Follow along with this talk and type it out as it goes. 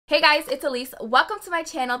Hey guys, it's Elise. Welcome to my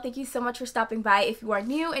channel. Thank you so much for stopping by. If you are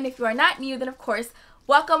new, and if you are not new, then of course,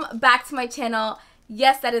 welcome back to my channel.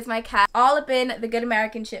 Yes, that is my cat. All up in the Good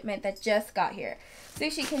American shipment that just got here.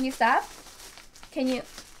 Sushi, can you stop? Can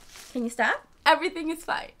you stop? Everything is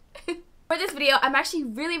fine. For this video, I'm actually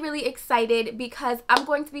really excited because I'm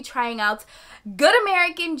going to be trying out Good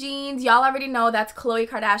American jeans. Y'all already know that's Khloe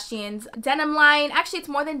Kardashian's denim line. Actually, it's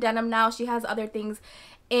more than denim now. She has other things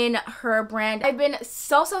in her brand. I've been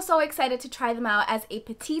so excited to try them out as a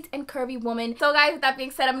petite and curvy woman. So guys, with that being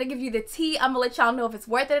said, I'm gonna give you the tea. I'm gonna let y'all know if it's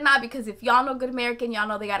worth it or not, because if y'all know Good American, y'all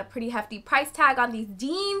know they got a pretty hefty price tag on these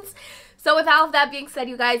jeans. So with all of that being said,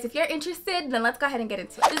 you guys, if you're interested, then let's go ahead and get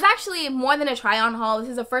into it. This is actually more than a try-on haul. This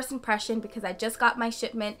is a first impression because I just got my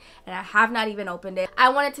shipment and I have not even opened it. I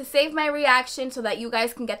wanted to save my reaction so that you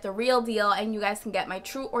guys can get the real deal and you guys can get my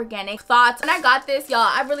true organic thoughts. When I got this, y'all,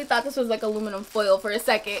 I really thought this was like aluminum foil for a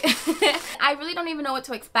second. I really don't even know what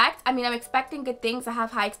to expect. I mean, I'm expecting good things. I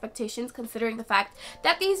have high expectations considering the fact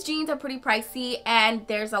that these jeans are pretty pricey and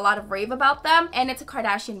there's a lot of rave about them, and it's a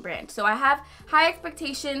Kardashian brand. So I have high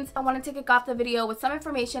expectations. I wanted to kick off the video with some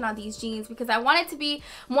information on these jeans because I want it to be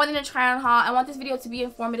more than a try on haul. I want this video to be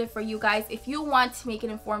informative for you guys if you want to make an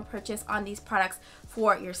informed purchase on these products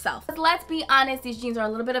for yourself. But let's be honest, these jeans are a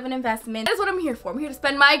little bit of an investment. That's what I'm here for. I'm here to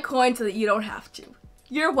spend my coin so that you don't have to.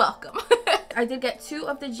 You're welcome. I did get two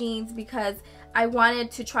of the jeans because I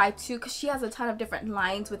wanted to try two because she has a ton of different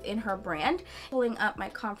lines within her brand. Pulling up my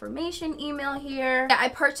confirmation email here. I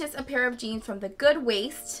purchased a pair of jeans from the Good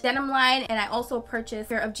Waist denim line, and I also purchased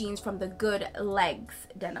a pair of jeans from the Good Legs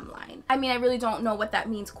denim line. I mean, I really don't know what that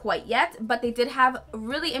means quite yet, but they did have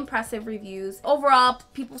really impressive reviews. Overall,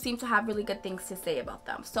 people seem to have really good things to say about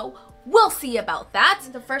them. So we'll see about that.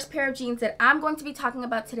 The first pair of jeans that I'm going to be talking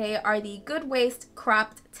about today are the Good Waist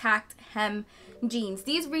Cropped Tacked Hem jeans.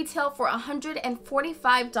 These retail for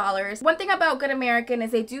 $145. One thing about Good American is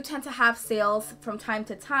they do tend to have sales from time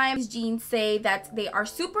to time. These jeans say that they are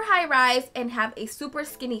super high rise and have a super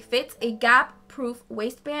skinny fit, a gap proof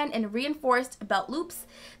waistband, and reinforced belt loops.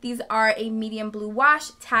 These are a medium blue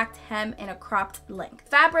wash, tacked hem, and a cropped length.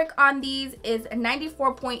 Fabric on these is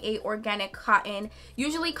 94.8 organic cotton.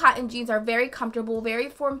 Usually cotton jeans are very comfortable, very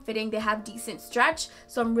form-fitting. They have decent stretch,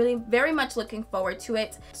 so I'm really very much looking forward to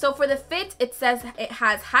it. So for the fit, it says it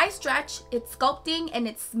has high stretch, it's sculpting, and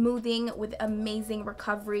it's smoothing with amazing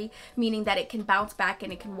recovery, meaning that it can bounce back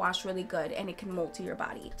and it can wash really good and it can mold to your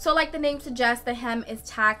body. So like the name suggests, the hem is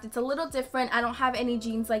tacked. It's a little different. I don't have any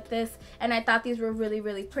jeans like this, and I thought these were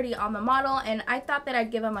really pretty on the model, and I thought that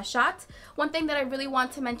I'd give them a shot. One thing that I really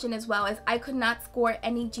want to mention as well is I could not score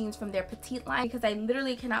any jeans from their petite line because I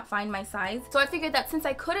literally cannot find my size. So I figured that since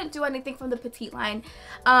I couldn't do anything from the petite line,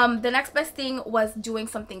 the next best thing was doing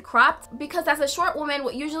something cropped, because as a short woman,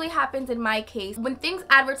 what usually happens in my case, when things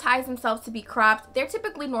advertise themselves to be cropped, they're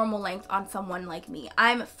typically normal length on someone like me.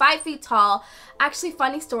 I'm 5 feet tall. Actually,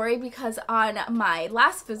 funny story, because on my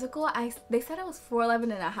last physical, they said I was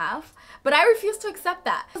 4'11.5", but I refuse to accept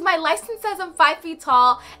that. My license says I'm 5 feet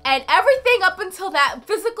tall, and everything up until that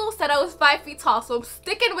physical said I was 5 feet tall, so I'm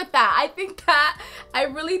sticking with that. I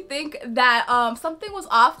really think that something was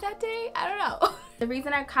off that day. I don't know. The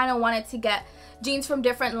reason I kind of wanted to get jeans from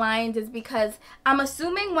different lines is because I'm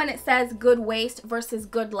assuming when it says Good Waist versus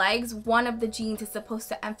Good Legs, one of the jeans is supposed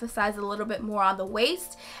to emphasize a little bit more on the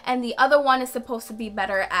waist, and the other one is supposed to be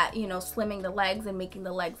better at, you know, slimming the legs and making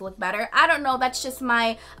the legs look better. I don't know, that's just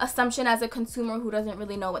my assumption as a consumer who doesn't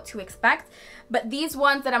really know what to expect. But these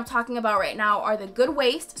ones that I'm talking about right now are the Good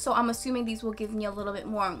Waist, so I'm assuming these will give me a little bit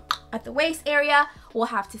more at the waist area. We'll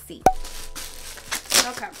have to see.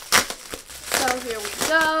 Okay, so here we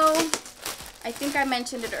go. I think I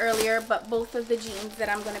mentioned it earlier, but both of the jeans that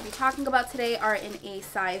I'm going to be talking about today are in a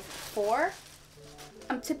size 4.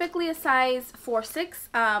 I'm typically a size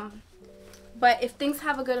 4'6", but if things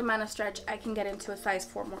have a good amount of stretch, I can get into a size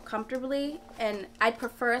 4 more comfortably, and I'd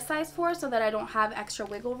prefer a size 4 so that I don't have extra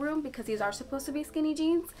wiggle room because these are supposed to be skinny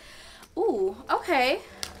jeans. Ooh, okay.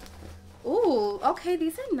 Ooh, okay,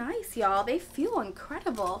 these are nice, y'all. They feel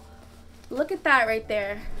incredible. Look at that right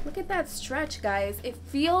there. Look at that stretch, guys. It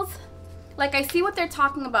feels like I see what they're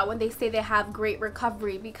talking about when they say they have great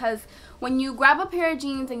recovery, because when you grab a pair of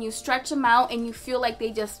jeans and you stretch them out and you feel like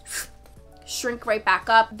they just shrink right back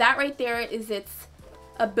up, that right there is its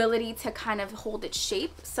ability to kind of hold its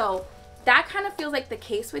shape. So that kind of feels like the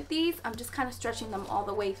case with these. I'm just kind of stretching them all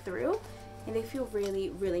the way through, and they feel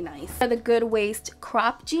really nice. The Good Waist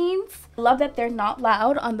crop jeans. Love that they're not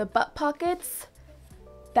loud on the butt pockets.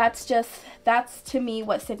 That's to me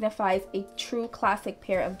what signifies a true classic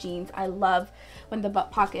pair of jeans. I love when the butt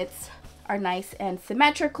pockets are nice and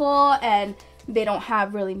symmetrical and They don't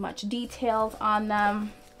have really much details on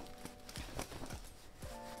them.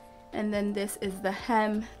 And then this is the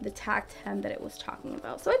hem, the tacked hem that it was talking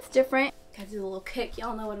about. So it's different. Gotta do a little kick.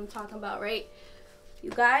 Y'all know what I'm talking about, right?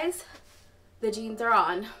 You guys, the jeans are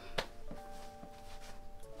on.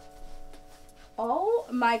 Oh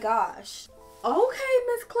my gosh. Okay,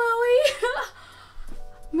 Miss Khloe.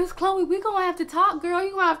 Miss Khloe, we gonna have to talk, girl.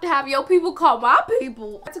 You gonna have your people call my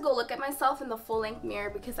people. I had to go look at myself in the full-length mirror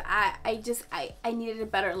because I needed a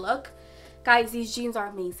better look. Guys, these jeans are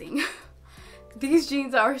amazing. These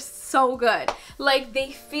jeans are so good. Like,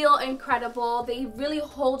 they feel incredible. They really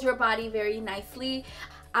hold your body very nicely.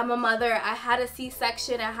 I'm a mother. I had a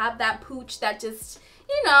C-section. I have that pooch that just,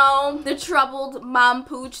 you know, the troubled mom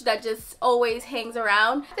pooch that just always hangs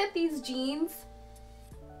around. That these jeans,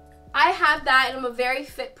 I have that, and I'm a very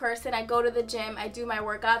fit person. I go to the gym, I do my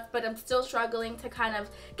workouts, but I'm still struggling to kind of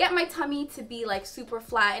get my tummy to be like super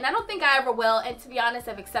flat, and I don't think I ever will, and to be honest,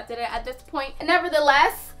 I've accepted it at this point. And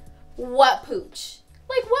nevertheless, what pooch?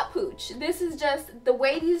 Like, what pooch? This is just, the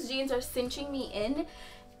way these jeans are cinching me in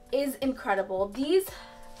is incredible. These,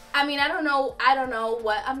 I mean, I don't know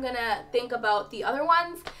what I'm gonna think about the other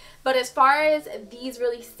ones, but as far as these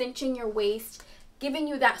really cinching your waist, giving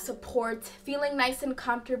you that support, feeling nice and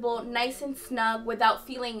comfortable, nice and snug without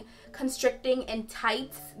feeling constricting and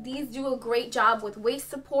tight, these do a great job with waist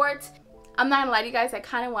support. I'm not gonna lie to you guys, I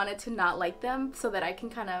kind of wanted to not like them so that I can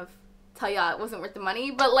kind of tell y'all it wasn't worth the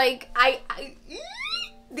money, but like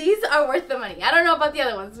these are worth the money. I don't know about the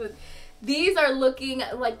other ones, but these are looking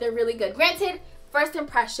like they're really good. Granted, first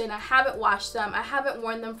impression, I haven't washed them, I haven't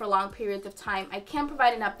worn them for long periods of time. I can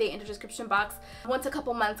provide an update in the description box once a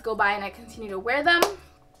couple months go by and I continue to wear them.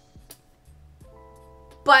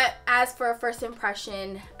 But as for a first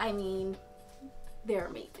impression, I mean, they're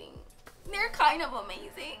amazing. They're kind of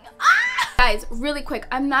amazing. Ah! Guys, really quick,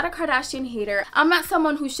 I'm not a Kardashian hater. I'm not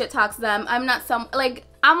someone who shit talks them. I'm not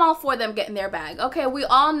I'm all for them getting their bag. Okay, we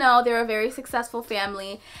all know they're a very successful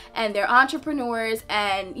family and they're entrepreneurs,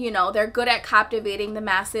 and you know, they're good at captivating the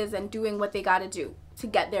masses and doing what they gotta do to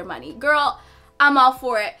get their money. Girl, I'm all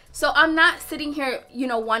for it. So I'm not sitting here, you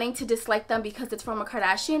know, wanting to dislike them because it's from a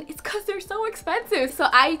Kardashian. It's because they're so expensive. So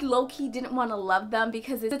I low-key didn't want to love them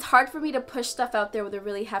because it's hard for me to push stuff out there with a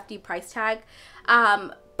really hefty price tag.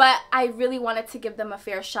 But I really wanted to give them a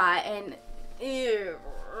fair shot, and ew,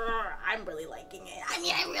 I'm really liking it. I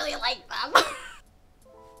mean, I really like them.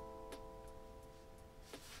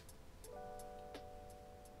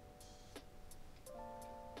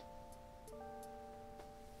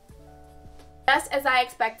 Just as I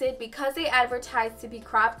expected, because they advertised to be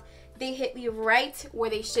cropped, they hit me right where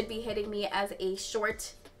they should be hitting me as a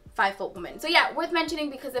short 5-foot woman. So yeah, worth mentioning,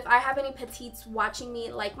 because if I have any petites watching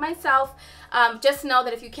me like myself, just know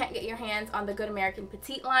that if you can't get your hands on the Good American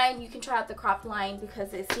Petite line, you can try out the cropped line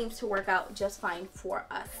because it seems to work out just fine for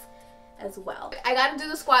us as well. I gotta do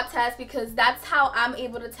the squat test because that's how I'm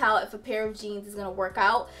able to tell if a pair of jeans is gonna work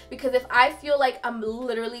out, because if I feel like I'm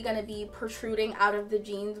literally gonna be protruding out of the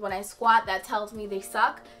jeans when I squat, that tells me they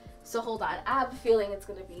suck. So hold on, I have a feeling it's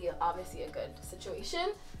gonna be obviously a good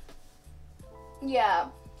situation. Yeah,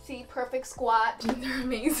 see, perfect squat. Jeans are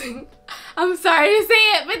amazing. I'm sorry to say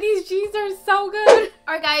it, but these jeans are so good.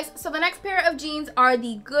 Alright guys, so the next pair of jeans are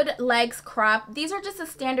the Good Legs crop. These are just a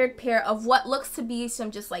standard pair of what looks to be some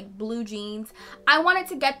just like blue jeans. I wanted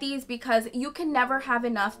to get these because you can never have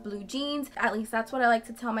enough blue jeans. At least that's what I like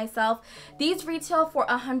to tell myself. These retail for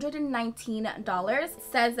 $119. It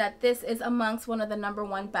says that this is amongst one of the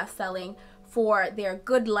 #1 best-selling for their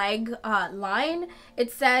Good Leg line.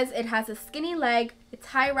 It says it has a skinny leg, it's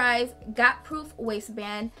high-rise, gap-proof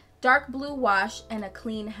waistband, dark blue wash, and a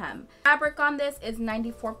clean hem. Fabric on this is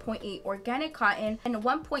 94.8 organic cotton and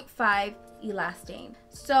 1.5 elastane.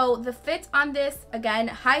 So the fit on this, again,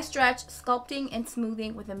 high stretch, sculpting and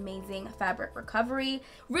smoothing with amazing fabric recovery.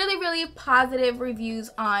 Really, really positive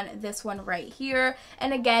reviews on this one right here.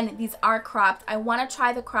 And again, these are cropped. I want to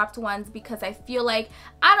try the cropped ones because I feel like,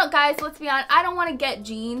 guys, let's be honest, I don't want to get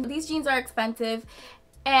jeans. These jeans are expensive.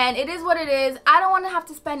 And it is what it is. I don't want to have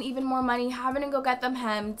to spend even more money having to go get them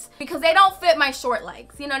hemmed because they don't fit my short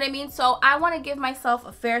legs. You know what I mean? So I want to give myself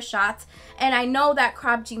a fair shot. And I know that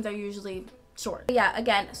cropped jeans are usually short. But yeah,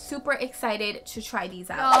 again, super excited to try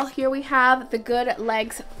these out. So here we have the Good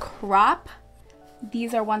Legs crop.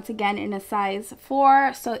 These are once again in a size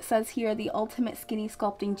 4. So it says here the ultimate skinny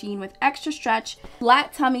sculpting jean with extra stretch,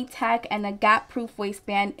 flat tummy tech, and a gap proof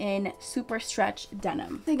waistband in super stretch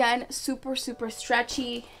denim. Again, super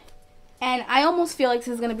stretchy, and I almost feel like this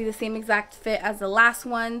is going to be the same exact fit as the last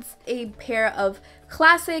ones. A pair of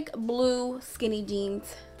classic blue skinny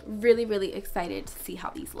jeans. Really, really excited to see how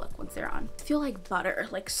these look once they're on. I feel like butter,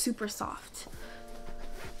 like super soft.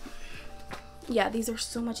 Yeah, these are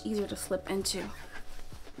so much easier to slip into.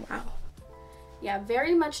 Wow. Yeah,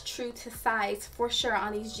 very much true to size for sure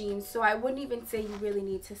on these jeans. So I wouldn't even say you really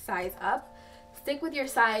need to size up. Stick with your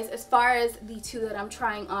size. As far as the two that I'm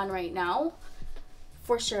trying on right now,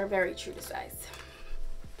 for sure, very true to size.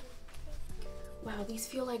 Wow, these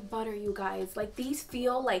feel like butter, you guys. Like, these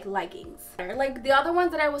feel like leggings. Like, the other ones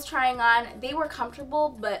that I was trying on, they were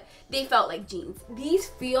comfortable, but they felt like jeans. These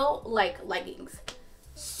feel like leggings.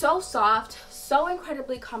 So soft, so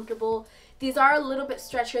incredibly comfortable. These are a little bit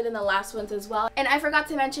stretchier than the last ones as well. And I forgot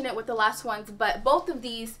to mention it with the last ones, but both of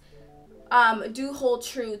these do hold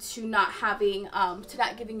true to not having, to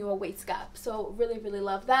not giving you a waist gap. So really, really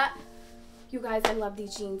love that. You guys, I love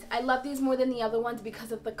these jeans. I love these more than the other ones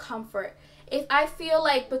because of the comfort. If I feel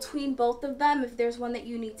like between both of them, if there's one that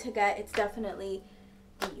you need to get, it's definitely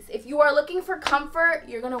these. If you are looking for comfort,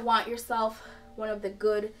 you're gonna want yourself one of the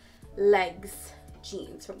Good Legs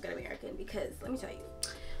jeans from Good American, because let me tell you,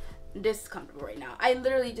 this is comfortable right now. I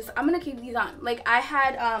literally just, I'm gonna keep these on. Like, I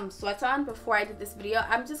had sweats on before I did this video.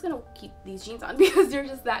 I'm just gonna keep these jeans on because they're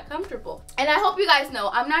just that comfortable. And I hope you guys know,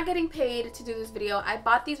 I'm not getting paid to do this video. I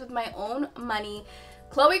bought these with my own money.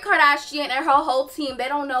 Khloe Kardashian and her whole team, they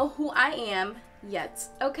don't know who I am yet,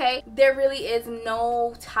 okay? There really is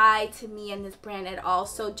no tie to me and this brand at all.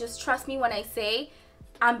 So just trust me when I say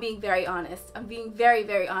I'm being very honest. I'm being very,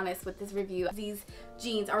 very honest with this review. These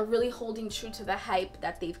jeans are really holding true to the hype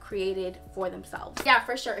that they've created for themselves. Yeah,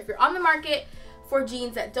 for sure. If you're on the market for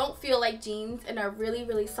jeans that don't feel like jeans and are really,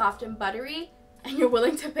 really soft and buttery, and you're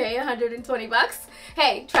willing to pay 120 bucks,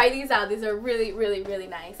 hey, try these out. These are really, really, really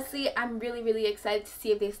nice. Honestly, I'm really, really excited to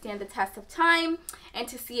see if they stand the test of time and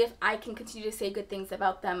to see if I can continue to say good things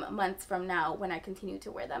about them months from now when I continue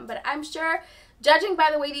to wear them. But I'm sure, judging by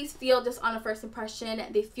the way these feel just on a first impression,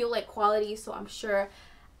 they feel like quality, so I'm sure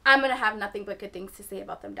I'm gonna have nothing but good things to say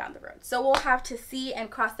about them down the road. So we'll have to see and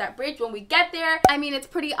cross that bridge when we get there. I mean, it's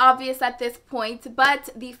pretty obvious at this point, but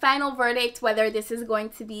the final verdict, whether this is going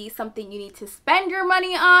to be something you need to spend your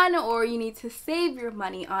money on or you need to save your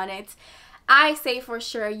money on it, I say for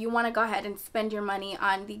sure you want to go ahead and spend your money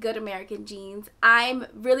on the Good American jeans. I'm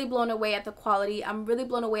really blown away at the quality. I'm really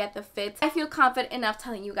blown away at the fit. I feel confident enough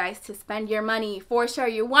telling you guys to spend your money. For sure,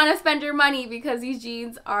 you want to spend your money because these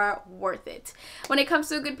jeans are worth it. When it comes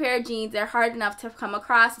to a good pair of jeans, they're hard enough to come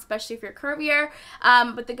across, especially if you're curvier.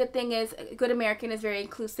 But the good thing is Good American is very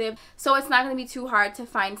inclusive, so it's not going to be too hard to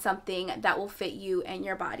find something that will fit you and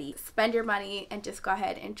your body. Spend your money and just go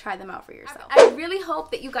ahead and try them out for yourself. I really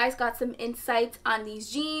hope that you guys got some insights on these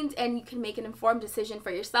jeans and you can make an informed decision for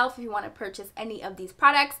yourself if you want to purchase any of these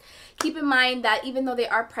products. Keep in mind that even though they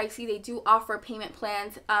are pricey, they do offer payment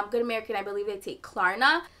plans. Good American, I believe they take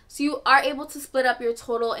Klarna. So you are able to split up your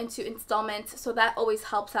total into installments, so that always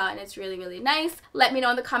helps out and it's really, really nice. Let me know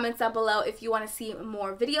in the comments down below if you want to see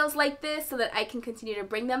more videos like this so that I can continue to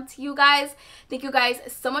bring them to you guys. Thank you guys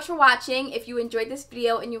so much for watching. If you enjoyed this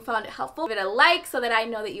video and you found it helpful, give it a like so that I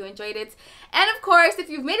know that you enjoyed it. And of course, if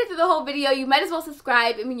you've made it through the whole video, you might as well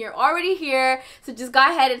subscribe. I mean, you're already here, so just go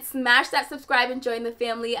ahead and smash that subscribe and join the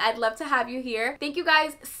family. I'd love to have you here. Thank you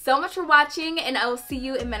guys so much for watching, and I will see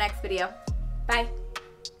you in my next video. Bye.